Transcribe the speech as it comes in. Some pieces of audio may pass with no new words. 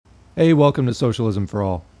Hey, welcome to Socialism for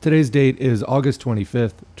All. Today's date is August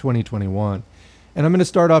 25th, 2021. And I'm going to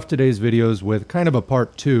start off today's videos with kind of a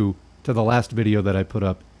part 2 to the last video that I put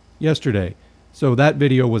up yesterday. So that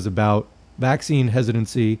video was about vaccine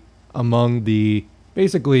hesitancy among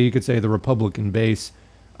basically you could say the Republican base.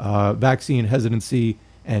 Vaccine hesitancy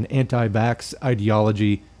and anti-vax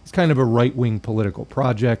ideology is kind of a right-wing political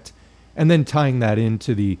project. And then tying that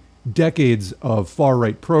into the decades of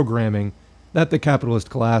far-right programming that the capitalist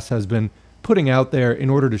class has been putting out there in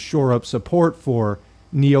order to shore up support for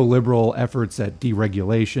neoliberal efforts at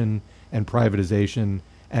deregulation and privatization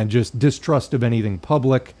and just distrust of anything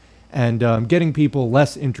public and getting people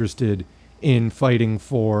less interested in fighting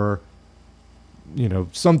for,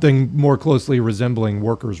 something more closely resembling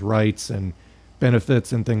workers' rights and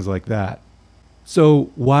benefits and things like that. So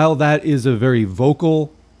while that is a very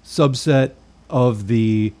vocal subset of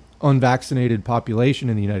the unvaccinated population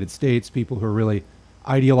in the United States, people who are really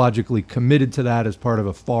ideologically committed to that as part of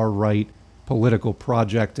a far-right political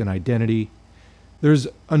project and identity, there's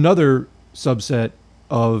another subset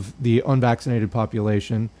of the unvaccinated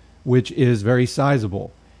population which is very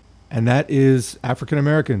sizable, and that is African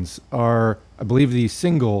Americans are, I believe, the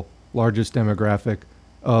single largest demographic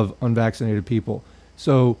of unvaccinated people.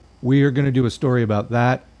 So we are going to do a story about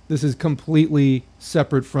that. This is completely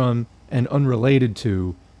separate from and unrelated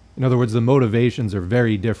to. In other words, the motivations are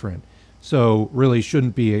very different. So really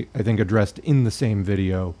shouldn't be, I think, addressed in the same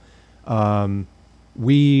video.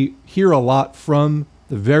 We hear a lot from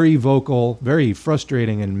the very vocal, very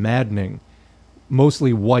frustrating and maddening,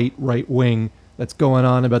 mostly white right wing that's going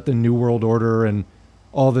on about the New World Order and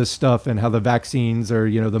all this stuff and how the vaccines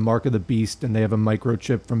are, the mark of the beast and they have a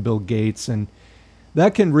microchip from Bill Gates. And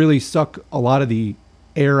that can really suck a lot of the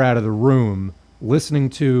air out of the room listening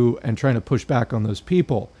to and trying to push back on those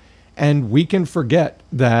people. And we can forget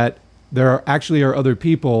that there actually are other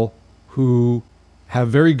people who have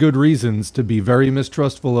very good reasons to be very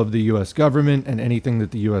mistrustful of the U.S. government and anything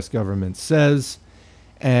that the U.S. government says.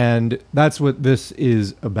 And that's what this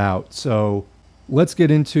is about. So let's get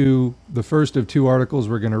into the first of two articles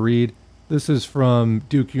we're going to read. This is from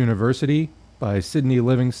Duke University by Sidney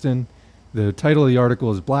Livingston. The title of the article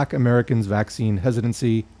is Black Americans' Vaccine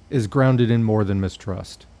Hesitancy is Grounded in More Than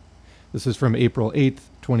Mistrust. This is from April 8th,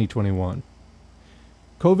 2021.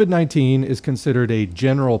 COVID-19 is considered a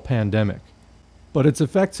general pandemic, but its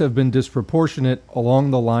effects have been disproportionate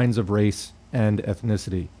along the lines of race and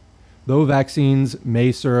ethnicity. Though vaccines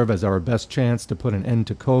may serve as our best chance to put an end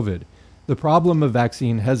to COVID, the problem of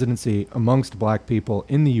vaccine hesitancy amongst black people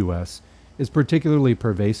in the U.S. is particularly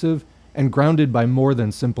pervasive and grounded by more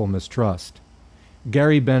than simple mistrust.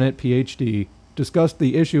 Gary Bennett, Ph.D., discussed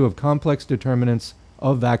the issue of complex determinants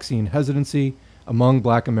of vaccine hesitancy among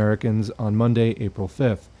black Americans on Monday, April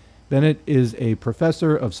 5th. Bennett is a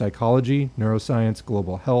professor of psychology, neuroscience,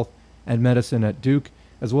 global health, and medicine at Duke,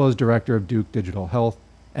 as well as director of Duke Digital Health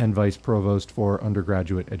and vice provost for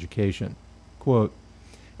undergraduate education. Quote,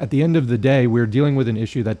 "At the end of the day, we're dealing with an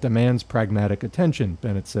issue that demands pragmatic attention,"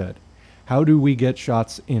 Bennett said. "How do we get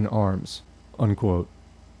shots in arms?" Unquote.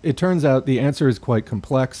 It turns out the answer is quite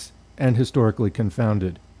complex and historically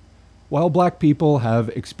confounded. While black people have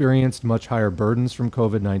experienced much higher burdens from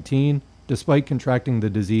COVID-19, despite contracting the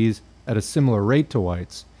disease at a similar rate to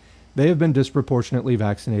whites, they have been disproportionately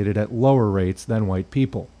vaccinated at lower rates than white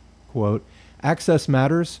people. Quote, "Access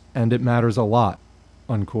matters, and it matters a lot,"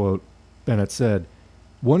 unquote, Bennett said.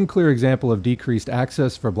 One clear example of decreased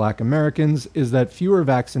access for black Americans is that fewer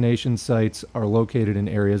vaccination sites are located in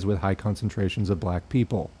areas with high concentrations of black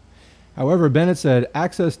people. However, Bennett said,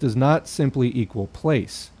 access does not simply equal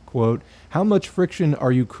place. Quote, "How much friction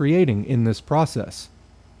are you creating in this process?"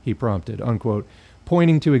 he prompted, unquote,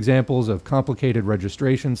 pointing to examples of complicated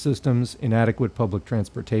registration systems, inadequate public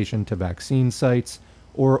transportation to vaccine sites,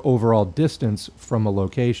 or overall distance from a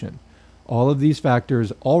location. All of these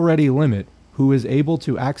factors already limit who is able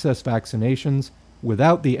to access vaccinations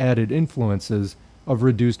without the added influences of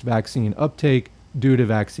reduced vaccine uptake due to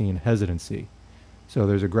vaccine hesitancy. So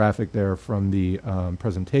there's a graphic there from the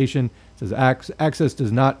presentation. It says access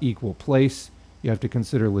does not equal place. You have to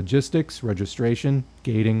consider logistics, registration,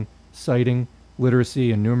 gating, siting,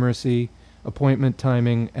 literacy and numeracy, appointment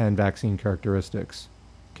timing, and vaccine characteristics.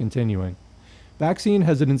 Continuing. Vaccine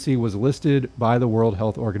hesitancy was listed by the World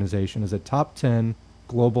Health Organization as a top 10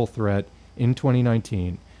 global threat in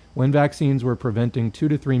 2019, when vaccines were preventing 2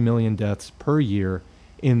 to 3 million deaths per year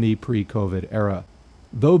in the pre-COVID era.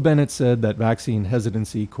 Though Bennett said that vaccine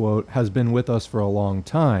hesitancy, quote, has been with us for a long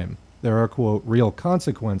time, there are, quote, real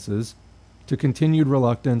consequences to continued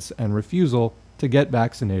reluctance and refusal to get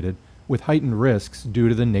vaccinated with heightened risks due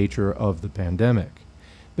to the nature of the pandemic.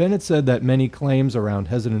 Bennett said that many claims around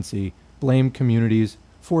hesitancy blame communities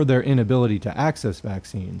for their inability to access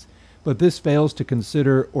vaccines, but this fails to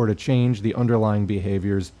consider or to change the underlying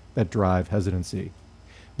behaviors that drive hesitancy.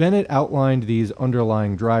 Bennett outlined these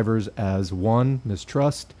underlying drivers as 1.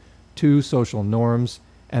 Mistrust, 2. Social norms,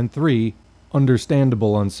 and 3.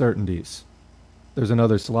 Understandable uncertainties. There's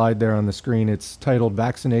another slide there on the screen. It's titled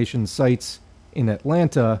Vaccination Sites in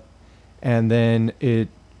Atlanta, and then it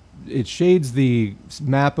shades the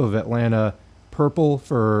map of Atlanta purple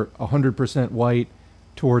for 100% white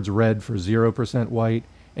towards red for 0% white,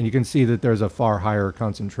 and you can see that there's a far higher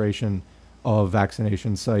concentration of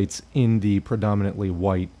vaccination sites in the predominantly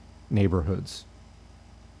white neighborhoods.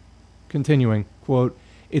 Continuing, quote,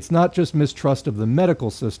 "It's not just mistrust of the medical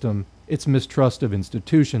system, it's mistrust of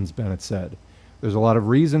institutions," Bennett said. "There's a lot of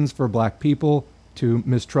reasons for black people to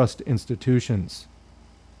mistrust institutions."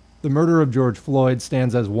 The murder of George Floyd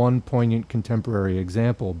stands as one poignant contemporary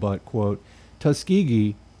example, but, quote,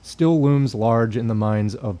 "Tuskegee still looms large in the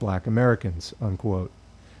minds of black Americans," unquote.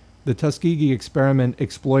 The Tuskegee experiment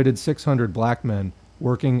exploited 600 black men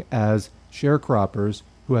working as sharecroppers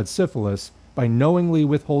who had syphilis by knowingly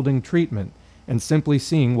withholding treatment and simply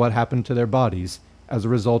seeing what happened to their bodies as a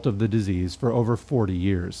result of the disease for over 40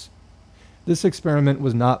 years. This experiment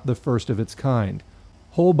was not the first of its kind.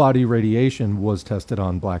 Whole body radiation was tested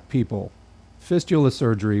on black people. Fistula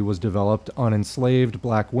surgery was developed on enslaved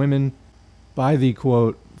black women by the,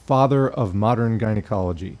 quote, "father of modern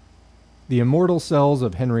gynecology." The immortal cells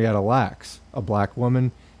of Henrietta Lacks, a black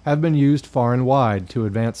woman, have been used far and wide to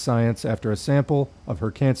advance science after a sample of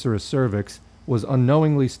her cancerous cervix was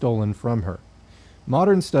unknowingly stolen from her.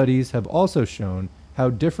 Modern studies have also shown how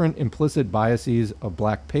different implicit biases of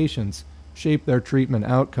black patients shape their treatment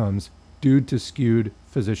outcomes due to skewed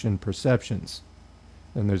physician perceptions.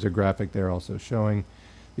 And there's a graphic there also showing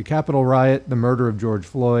the Capitol riot, the murder of George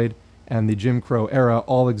Floyd, and the Jim Crow era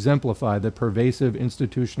all exemplify the pervasive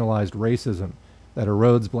institutionalized racism that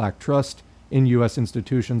erodes black trust in U.S.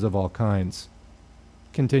 institutions of all kinds.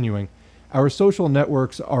 Continuing, our social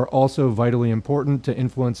networks are also vitally important to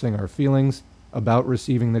influencing our feelings about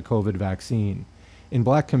receiving the COVID vaccine. In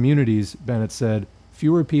black communities, Bennett said,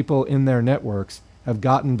 fewer people in their networks have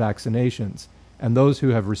gotten vaccinations, and those who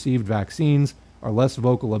have received vaccines are less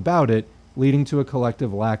vocal about it, leading to a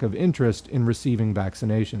collective lack of interest in receiving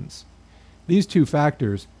vaccinations. These two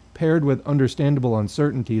factors, paired with understandable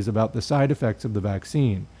uncertainties about the side effects of the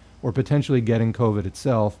vaccine, or potentially getting COVID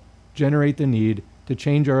itself, generate the need to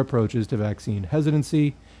change our approaches to vaccine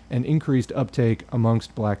hesitancy and increased uptake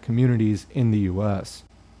amongst black communities in the U.S.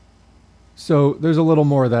 So there's a little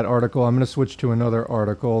more of that article. I'm going to switch to another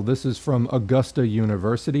article. This is from Augusta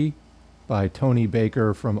University by Tony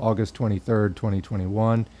Baker from August 23rd,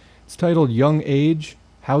 2021. It's titled Young Age,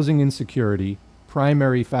 Housing Insecurity,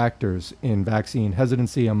 Primary Factors in Vaccine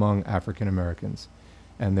Hesitancy Among African Americans.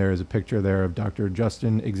 And there is a picture there of Dr.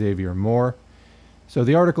 Justin Xavier Moore. So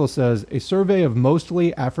the article says, a survey of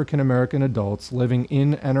mostly African American adults living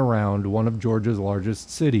in and around one of Georgia's largest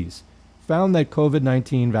cities found that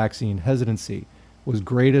COVID-19 vaccine hesitancy was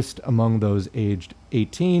greatest among those aged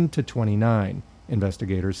 18 to 29,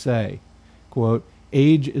 investigators say. Quote,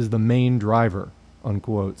 age is the main driver,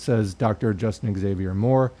 unquote, says Dr. Justin Xavier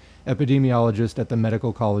Moore, epidemiologist at the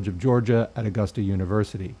Medical College of Georgia at Augusta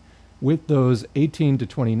University, with those 18 to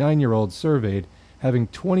 29-year-olds surveyed having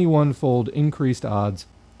 21-fold increased odds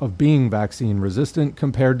of being vaccine resistant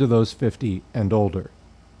compared to those 50 and older.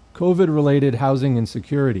 COVID-related housing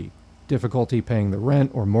insecurity, difficulty paying the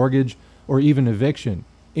rent or mortgage, or even eviction,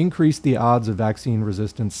 increased the odds of vaccine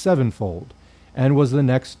resistance 7-fold, and was the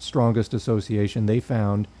next strongest association they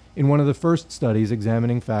found in one of the first studies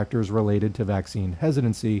examining factors related to vaccine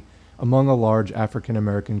hesitancy among a large African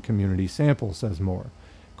American community sample, says Moore,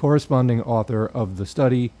 corresponding author of the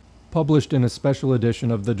study, published in a special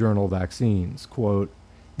edition of the journal Vaccines. Quote,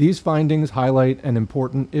 these findings highlight an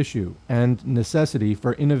important issue and necessity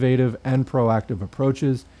for innovative and proactive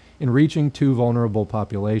approaches in reaching two vulnerable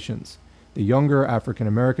populations, the younger African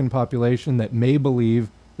American population that may believe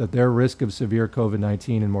that their risk of severe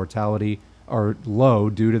COVID-19 and mortality are low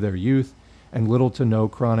due to their youth and little to no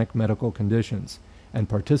chronic medical conditions, and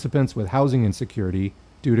participants with housing insecurity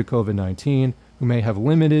due to COVID-19 who may have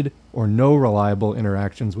limited or no reliable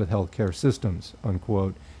interactions with healthcare systems,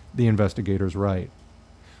 unquote, the investigators write.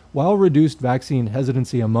 While reduced vaccine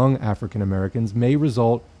hesitancy among African Americans may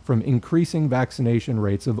result from increasing vaccination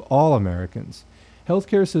rates of all Americans,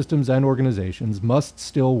 healthcare systems and organizations must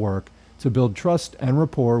still work to build trust and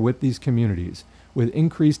rapport with these communities, with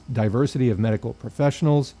increased diversity of medical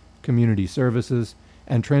professionals, community services,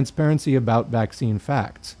 and transparency about vaccine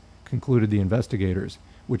facts, concluded the investigators,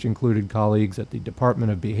 which included colleagues at the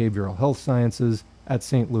Department of Behavioral Health Sciences at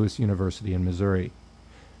St. Louis University in Missouri.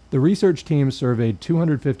 The research team surveyed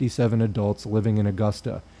 257 adults living in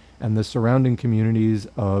Augusta and the surrounding communities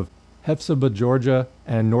of Hephzibah, Georgia,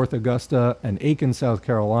 and North Augusta and Aiken, South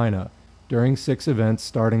Carolina, during 6 events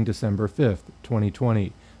starting December 5th,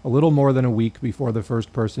 2020, a little more than a week before the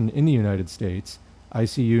first person in the United States,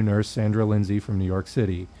 ICU nurse Sandra Lindsay from New York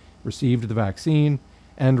City, received the vaccine,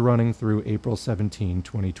 and running through April 17,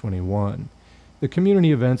 2021. The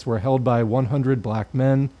community events were held by 100 Black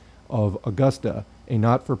Men of Augusta, a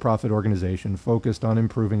not-for-profit organization focused on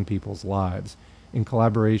improving people's lives, in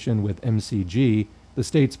collaboration with MCG, the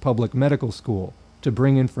state's public medical school, to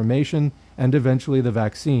bring information and eventually the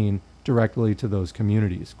vaccine directly to those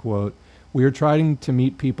communities. Quote, "We are trying to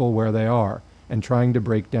meet people where they are and trying to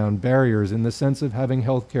break down barriers in the sense of having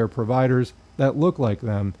healthcare providers that look like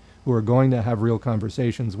them who are going to have real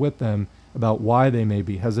conversations with them about why they may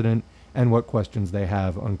be hesitant and what questions they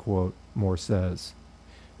have," unquote, Moore says.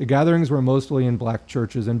 The gatherings were mostly in Black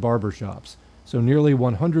churches and barbershops, so nearly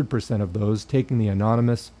 100% of those taking the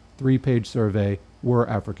anonymous 3-page survey were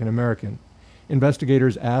African American.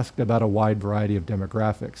 Investigators asked about a wide variety of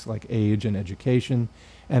demographics like age and education,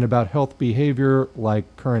 and about health behavior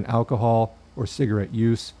like current alcohol or cigarette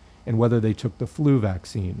use, and whether they took the flu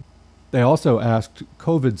vaccine. They also asked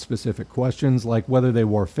COVID-specific questions like whether they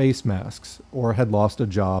wore face masks or had lost a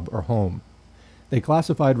job or home. They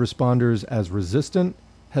classified responders as resistant,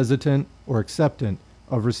 hesitant, or acceptant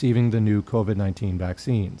of receiving the new COVID-19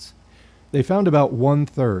 vaccines. They found about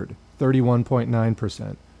 1/3,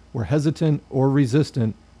 31.9%, were hesitant or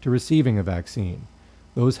resistant to receiving a vaccine.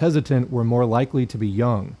 Those hesitant were more likely to be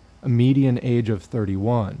young, a median age of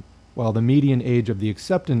 31, while the median age of the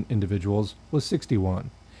acceptant individuals was 61.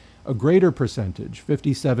 A greater percentage,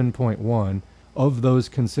 57.1, of those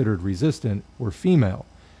considered resistant were female,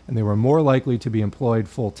 and they were more likely to be employed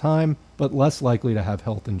full-time, but less likely to have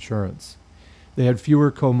health insurance. They had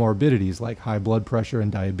fewer comorbidities like high blood pressure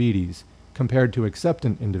and diabetes compared to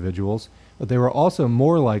acceptant individuals, but they were also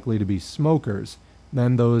more likely to be smokers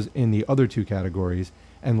than those in the other 2 categories,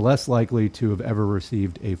 and less likely to have ever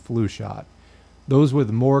received a flu shot. Those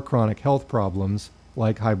with more chronic health problems,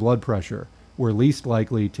 like high blood pressure, were least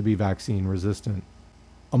likely to be vaccine resistant.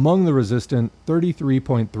 Among the resistant,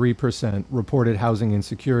 33.3% reported housing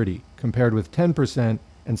insecurity, compared with 10%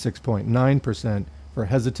 and 6.9% for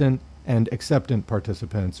hesitant and acceptant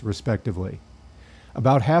participants, respectively.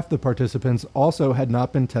 About half the participants also had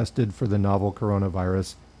not been tested for the novel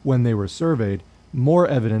coronavirus when they were surveyed, more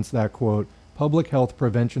evidence that, quote, "public health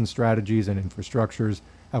prevention strategies and infrastructures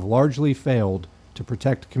have largely failed to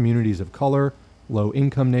protect communities of color,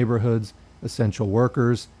 low-income neighborhoods, essential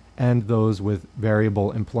workers, and those with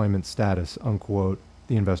variable employment status," unquote,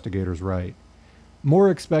 the investigators write. Moore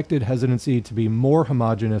expected hesitancy to be more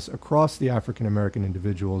homogeneous across the African American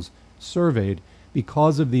individuals surveyed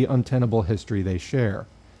because of the untenable history they share.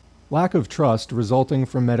 Lack of trust resulting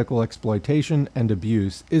from medical exploitation and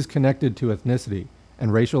abuse is connected to ethnicity,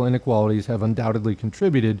 and racial inequalities have undoubtedly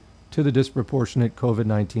contributed to the disproportionate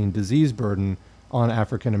COVID-19 disease burden on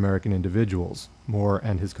African American individuals, Moore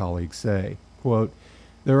and his colleagues say. Quote,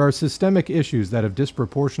 "There are systemic issues that have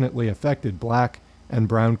disproportionately affected Black and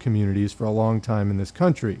brown communities for a long time in this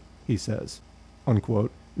country," he says,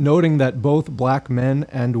 unquote, noting that both Black men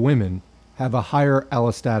and women have a higher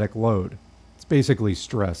allostatic load. It's basically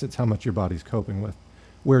stress. It's how much your body's coping with,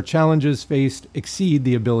 where challenges faced exceed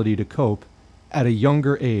the ability to cope at a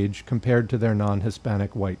younger age compared to their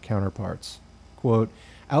non-Hispanic white counterparts. Quote,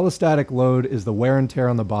 "Allostatic load is the wear and tear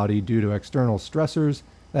on the body due to external stressors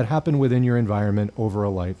that happen within your environment over a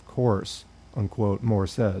life course," unquote, Moore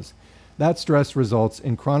says. That stress results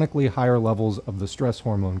in chronically higher levels of the stress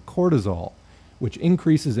hormone cortisol, which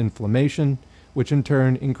increases inflammation, which in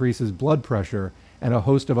turn increases blood pressure and a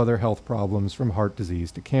host of other health problems from heart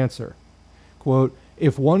disease to cancer. Quote,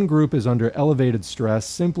 "If one group is under elevated stress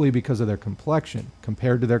simply because of their complexion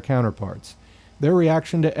compared to their counterparts, their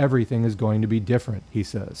reaction to everything is going to be different," he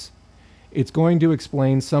says. "It's going to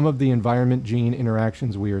explain some of the environment-gene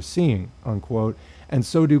interactions we are seeing," unquote, and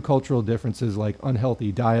so do cultural differences like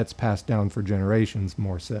unhealthy diets passed down for generations,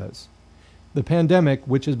 Moore says. The pandemic,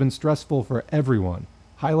 which has been stressful for everyone,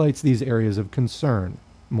 highlights these areas of concern,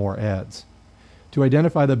 Moore adds. To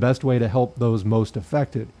identify the best way to help those most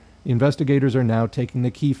affected, the investigators are now taking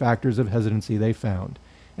the key factors of hesitancy they found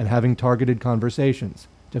and having targeted conversations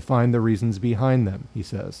to find the reasons behind them, he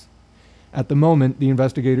says. At the moment, the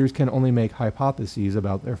investigators can only make hypotheses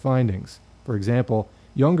about their findings. For example,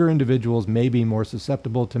 younger individuals may be more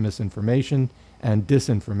susceptible to misinformation and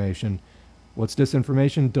disinformation. What's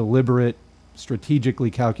disinformation? Deliberate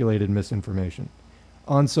strategically calculated misinformation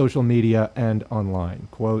on social media and online.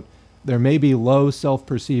 Quote, there may be low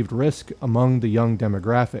self-perceived risk among the young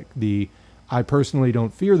demographic. I personally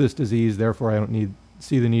don't fear this disease, therefore I don't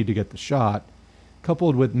see the need to get the shot,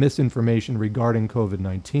 coupled with misinformation regarding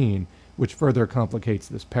COVID-19, which further complicates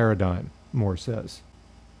this paradigm, Moore says.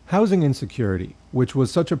 Housing insecurity, which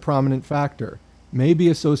was such a prominent factor, may be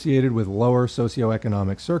associated with lower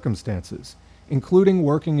socioeconomic circumstances, including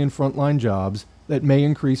working in frontline jobs that may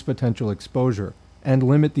increase potential exposure and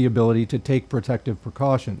limit the ability to take protective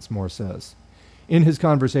precautions, Moore says. In his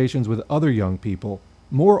conversations with other young people,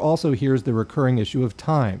 Moore also hears the recurring issue of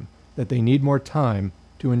time, that they need more time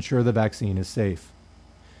to ensure the vaccine is safe.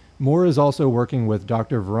 Moore is also working with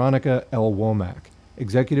Dr. Veronica L. Womack,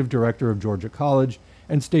 Executive Director of Georgia College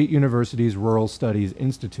and State University's Rural Studies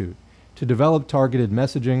Institute, to develop targeted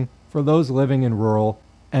messaging for those living in rural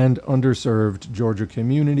and underserved Georgia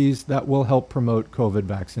communities that will help promote COVID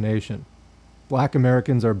vaccination. Black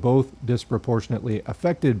Americans are both disproportionately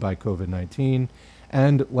affected by COVID-19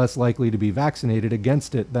 and less likely to be vaccinated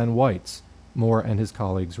against it than whites, Moore and his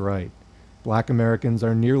colleagues write. Black Americans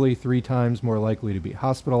are nearly 3 times more likely to be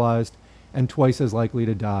hospitalized and twice as likely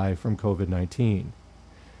to die from COVID-19.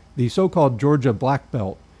 The so-called Georgia Black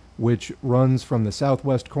Belt, which runs from the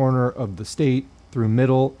southwest corner of the state through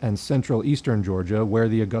middle and central eastern Georgia, where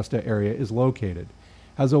the Augusta area is located,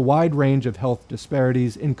 has a wide range of health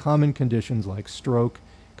disparities in common conditions like stroke,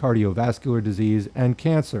 cardiovascular disease, and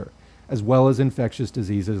cancer, as well as infectious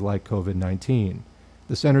diseases like COVID-19.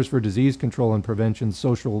 The Centers for Disease Control and Prevention's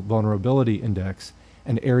Social Vulnerability Index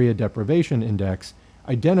and Area Deprivation Index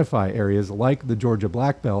identify areas like the Georgia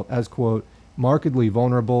Black Belt as, quote, markedly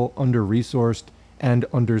vulnerable, under-resourced, and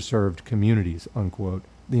underserved communities, unquote,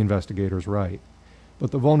 the investigators write.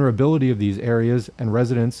 But the vulnerability of these areas and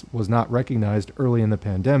residents was not recognized early in the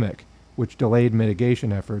pandemic, which delayed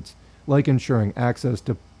mitigation efforts like ensuring access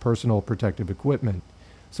to personal protective equipment.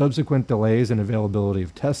 Subsequent delays in availability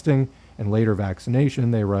of testing and later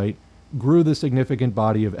vaccination, they write, grew the significant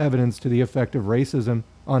body of evidence to the effect of racism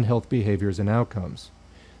on health behaviors and outcomes.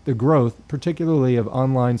 The growth, particularly of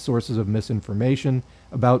online sources of misinformation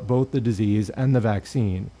about both the disease and the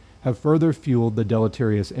vaccine, have further fueled the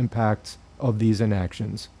deleterious impacts of these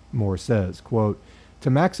inactions, Moore says, quote, to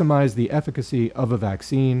maximize the efficacy of a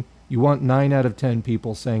vaccine, you want 9 out of 10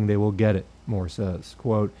 people saying they will get it, Moore says,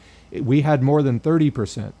 quote, we had more than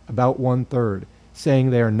 30%, about 1/3, saying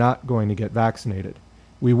they are not going to get vaccinated.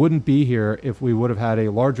 We wouldn't be here if we would have had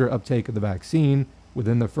a larger uptake of the vaccine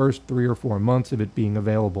within the first 3 or 4 months of it being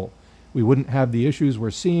available. We wouldn't have the issues we're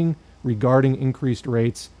seeing regarding increased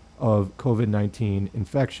rates of COVID-19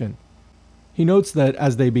 infection. He notes that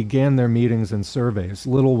as they began their meetings and surveys,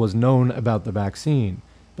 little was known about the vaccine,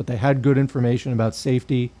 but they had good information about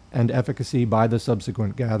safety and efficacy by the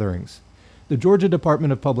subsequent gatherings. The Georgia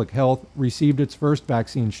Department of Public Health received its first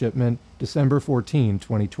vaccine shipment December 14,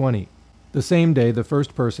 2020. The same day, the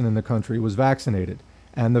first person in the country was vaccinated,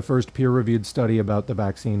 and the first peer-reviewed study about the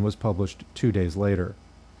vaccine was published 2 days later.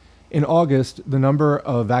 In August, the number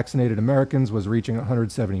of vaccinated Americans was reaching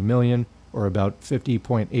 170 million, or about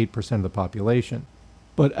 50.8% of the population.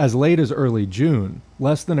 But as late as early June,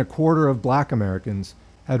 less than a quarter of Black Americans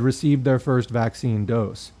had received their first vaccine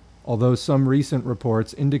dose, although some recent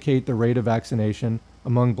reports indicate the rate of vaccination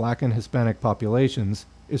among Black and Hispanic populations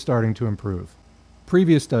is starting to improve.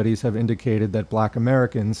 Previous studies have indicated that Black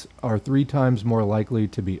Americans are 3 times more likely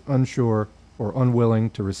to be unsure or unwilling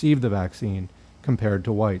to receive the vaccine compared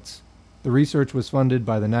to whites. The research was funded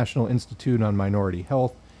by the National Institute on Minority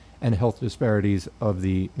Health and Health Disparities of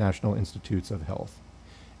the National Institutes of Health.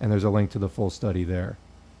 And there's a link to the full study there.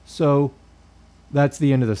 So that's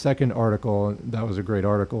the end of the second article. That was a great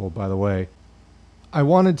article, by the way. I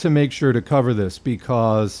wanted to make sure to cover this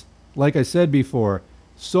because, like I said before,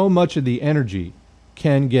 so much of the energy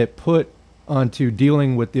can get put onto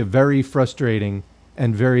dealing with the very frustrating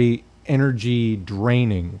and very energy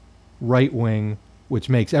draining right wing, which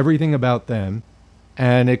makes everything about them.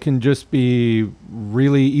 And it can just be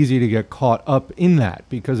really easy to get caught up in that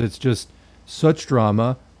because it's just such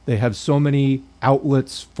drama. They have so many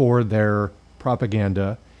outlets for their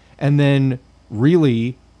propaganda. And then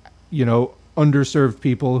really, underserved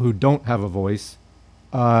people who don't have a voice,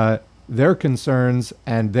 their concerns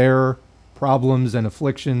and their problems and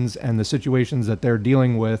afflictions and the situations that they're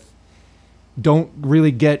dealing with don't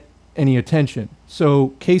really get any attention.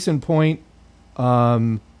 So case in point,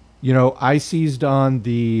 I seized on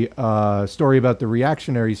the story about the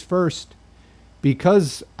reactionaries first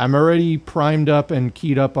because I'm already primed up and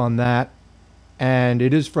keyed up on that. And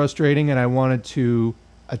it is frustrating, and I wanted to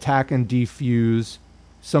attack and defuse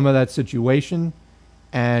some of that situation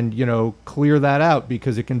and, clear that out,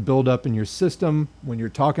 because it can build up in your system when you're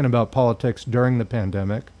talking about politics during the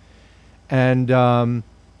pandemic. And, I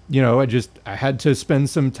had to spend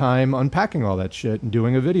some time unpacking all that shit and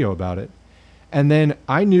doing a video about it. And then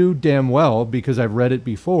I knew damn well, because I've read it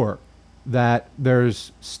before, that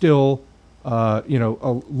there's still, a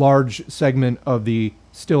large segment of the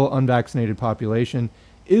still unvaccinated population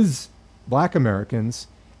is Black Americans.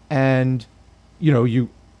 And, you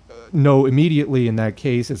know immediately in that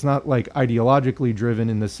case, it's not like ideologically driven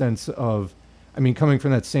in the sense of, coming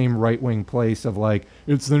from that same right-wing place of like,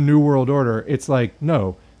 it's the New World Order. It's like,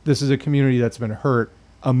 no, this is a community that's been hurt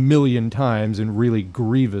a million times in really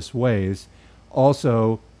grievous ways.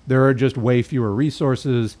 Also, there are just way fewer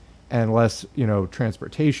resources and less,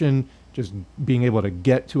 transportation, just being able to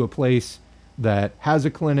get to a place that has a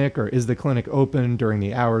clinic, or is the clinic open during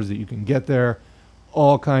the hours that you can get there,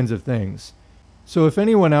 all kinds of things. So if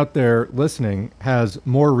anyone out there listening has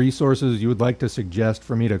more resources you would like to suggest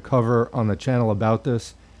for me to cover on the channel about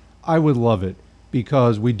this, I would love it,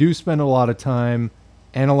 because we do spend a lot of time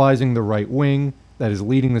analyzing the right wing that is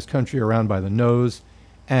leading this country around by the nose,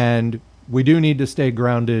 and we do need to stay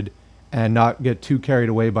grounded and not get too carried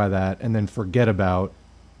away by that and then forget about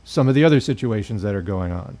some of the other situations that are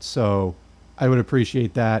going on. So I would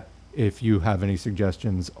appreciate that if you have any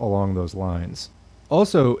suggestions along those lines.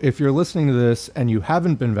 Also, if you're listening to this and you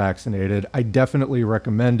haven't been vaccinated, I definitely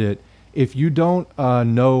recommend it. If you don't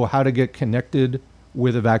know how to get connected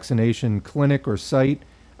with a vaccination clinic or site,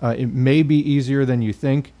 it may be easier than you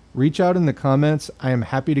think. Reach out in the comments. I am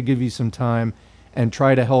happy to give you some time and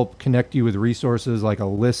try to help connect you with resources like a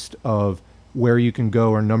list of where you can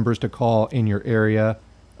go or numbers to call in your area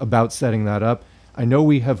about setting that up. I know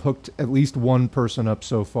we have hooked at least one person up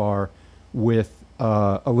so far with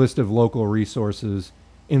a list of local resources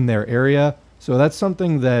in their area. So that's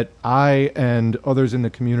something that I and others in the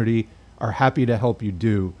community are happy to help you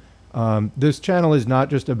do. This channel is not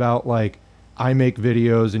just about like, I make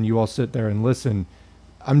videos and you all sit there and listen.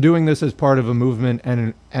 I'm doing this as part of a movement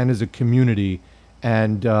and as a community.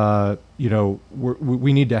 And,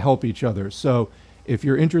 we need to help each other. So if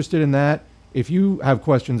you're interested in that, if you have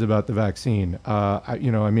questions about the vaccine,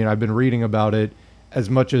 I've been reading about it as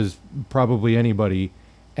much as probably anybody,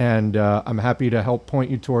 and I'm happy to help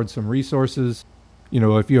point you towards some resources.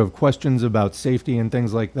 If you have questions about safety and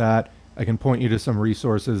things like that, I can point you to some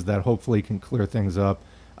resources that hopefully can clear things up.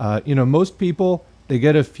 Most people, they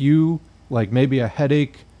get a few, like maybe a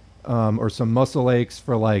headache or some muscle aches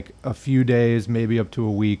for like a few days, maybe up to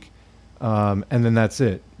a week, and then that's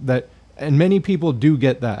it. And many people do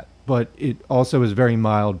get that, but it also is very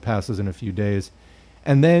mild, passes in a few days.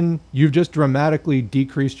 And then you've just dramatically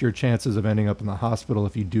decreased your chances of ending up in the hospital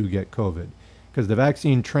if you do get COVID, because the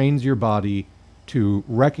vaccine trains your body to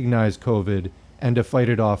recognize COVID and to fight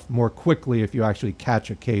it off more quickly if you actually catch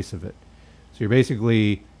a case of it. So you're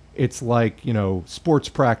basically, it's like, sports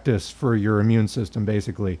practice for your immune system,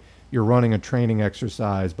 basically. You're running a training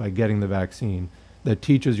exercise by getting the vaccine that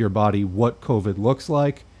teaches your body what COVID looks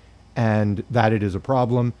like and that it is a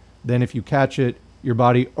problem. Then if you catch it, your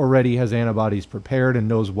body already has antibodies prepared and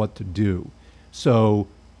knows what to do. So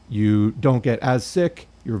you don't get as sick,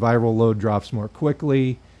 your viral load drops more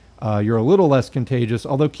quickly, you're a little less contagious,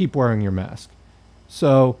 although keep wearing your mask.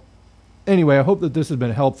 So anyway, I hope that this has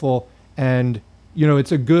been helpful. And,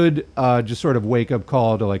 it's a good just sort of wake up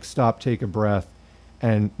call to like stop, take a breath,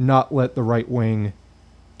 and not let the right wing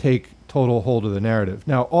take total hold of the narrative.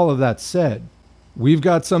 Now, all of that said, we've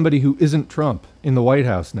got somebody who isn't Trump in the White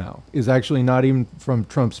House now, is actually not even from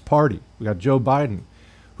Trump's party. We got Joe Biden,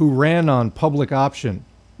 who ran on public option.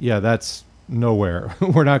 Yeah, that's nowhere.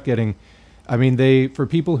 We're not getting, for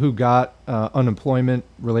people who got unemployment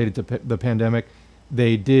related to the pandemic,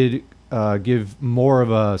 they did give more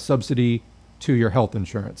of a subsidy to your health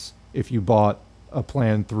insurance if you bought a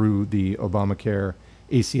plan through the Obamacare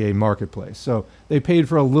ACA marketplace. So they paid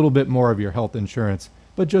for a little bit more of your health insurance,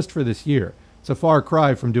 but just for this year. It's a far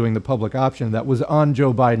cry from doing the public option that was on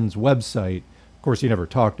Joe Biden's website. Of course, he never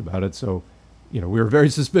talked about it, so we were very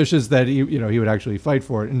suspicious that he would actually fight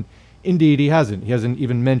for it. And indeed, he hasn't. He hasn't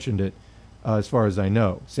even mentioned it, as far as I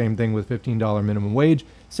know. Same thing with $15 minimum wage.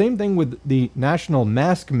 Same thing with the national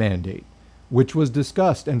mask mandate, which was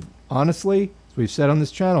discussed. And honestly, as we've said on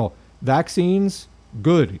this channel, vaccines,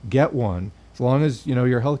 good, get one. As long as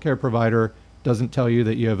your healthcare provider doesn't tell you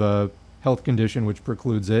that you have a health condition which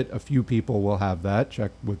precludes it. A few people will have that.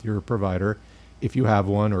 Check with your provider if you have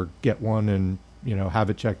one, or get one and have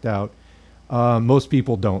it checked out. Most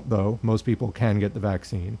people don't, though. Most people can get the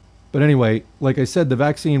vaccine. But anyway, like I said, the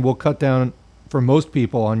vaccine will cut down for most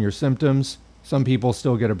people on your symptoms Some people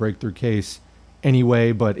still get a breakthrough case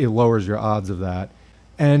anyway, but it lowers your odds of that.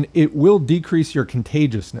 And it will decrease your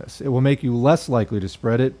contagiousness. It will make you less likely to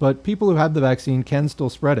spread it, but people who have the vaccine can still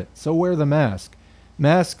spread it. So wear the mask.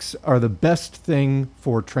 Masks are the best thing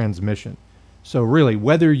for transmission. So really,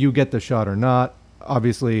 whether you get the shot or not,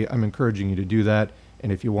 obviously I'm encouraging you to do that.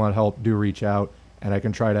 And if you want help, do reach out, and I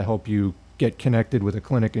can try to help you get connected with a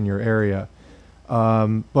clinic in your area.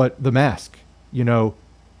 But the mask,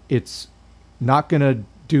 it's not going to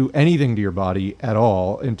do anything to your body at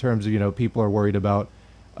all in terms of, people are worried about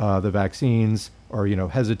the vaccines or,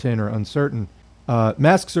 hesitant or uncertain.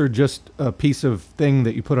 Masks are just a piece of thing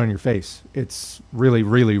that you put on your face. It's really,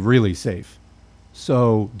 really, really safe.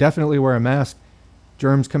 So definitely wear a mask.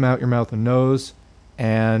 Germs come out your mouth and nose.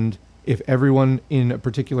 And if everyone in a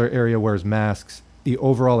particular area wears masks, the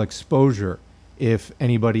overall exposure, if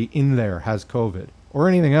anybody in there has COVID or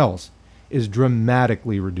anything else, is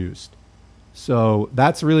dramatically reduced. So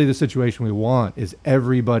that's really the situation we want, is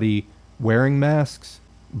everybody wearing masks,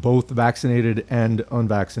 both vaccinated and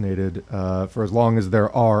unvaccinated, for as long as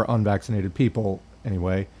there are unvaccinated people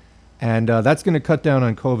anyway. And that's going to cut down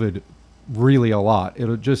on COVID really a lot.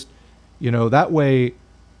 It'll just, that way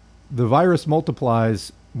the virus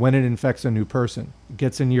multiplies when it infects a new person. It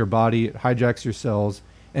gets into your body, it hijacks your cells,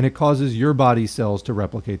 and it causes your body's cells to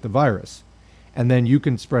replicate the virus. And then you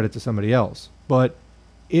can spread it to somebody else. But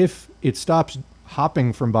if it stops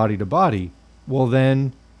hopping from body to body, well,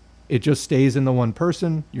 then it just stays in the one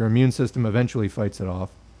person. Your immune system eventually fights it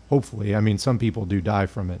off. Hopefully. I mean, some people do die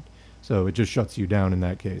from it. So it just shuts you down in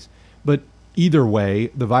that case. But either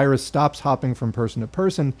way, the virus stops hopping from person to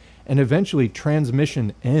person, and eventually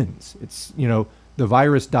transmission ends. It's, the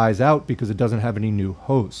virus dies out because it doesn't have any new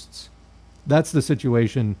hosts. That's the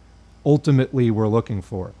situation ultimately we're looking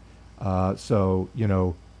for.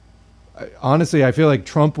 Honestly, I feel like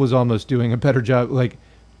Trump was almost doing a better job, like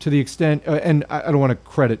to the extent, and I don't want to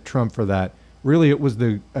credit Trump for that. Really, it was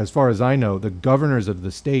as far as I know, the governors of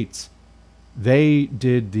the states, they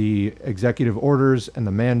did the executive orders and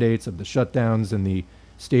the mandates of the shutdowns and the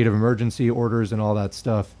state of emergency orders and all that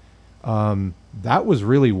stuff. That was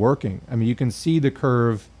really working. I mean, you can see the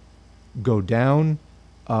curve go down,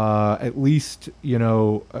 at least,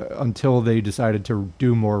 until they decided to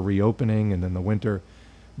do more reopening and then the winter.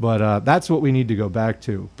 But that's what we need to go back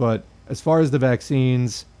to. But as far as the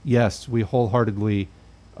vaccines, yes, we wholeheartedly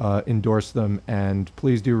endorse them. And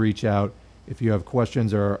please do reach out if you have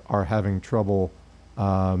questions or are having trouble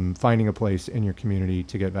finding a place in your community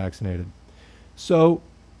to get vaccinated. So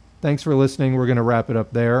thanks for listening. We're going to wrap it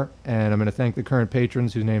up there. And I'm going to thank the current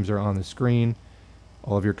patrons whose names are on the screen.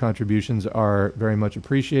 All of your contributions are very much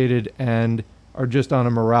appreciated and are just on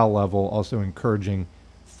a morale level, also encouraging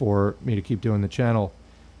for me to keep doing the channel.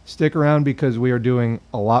 Stick around because we are doing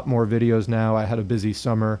a lot more videos now. I had a busy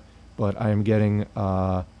summer, but I am getting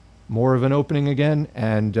more of an opening again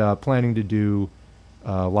and planning to do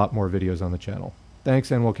a lot more videos on the channel. Thanks,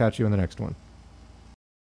 and we'll catch you in the next one.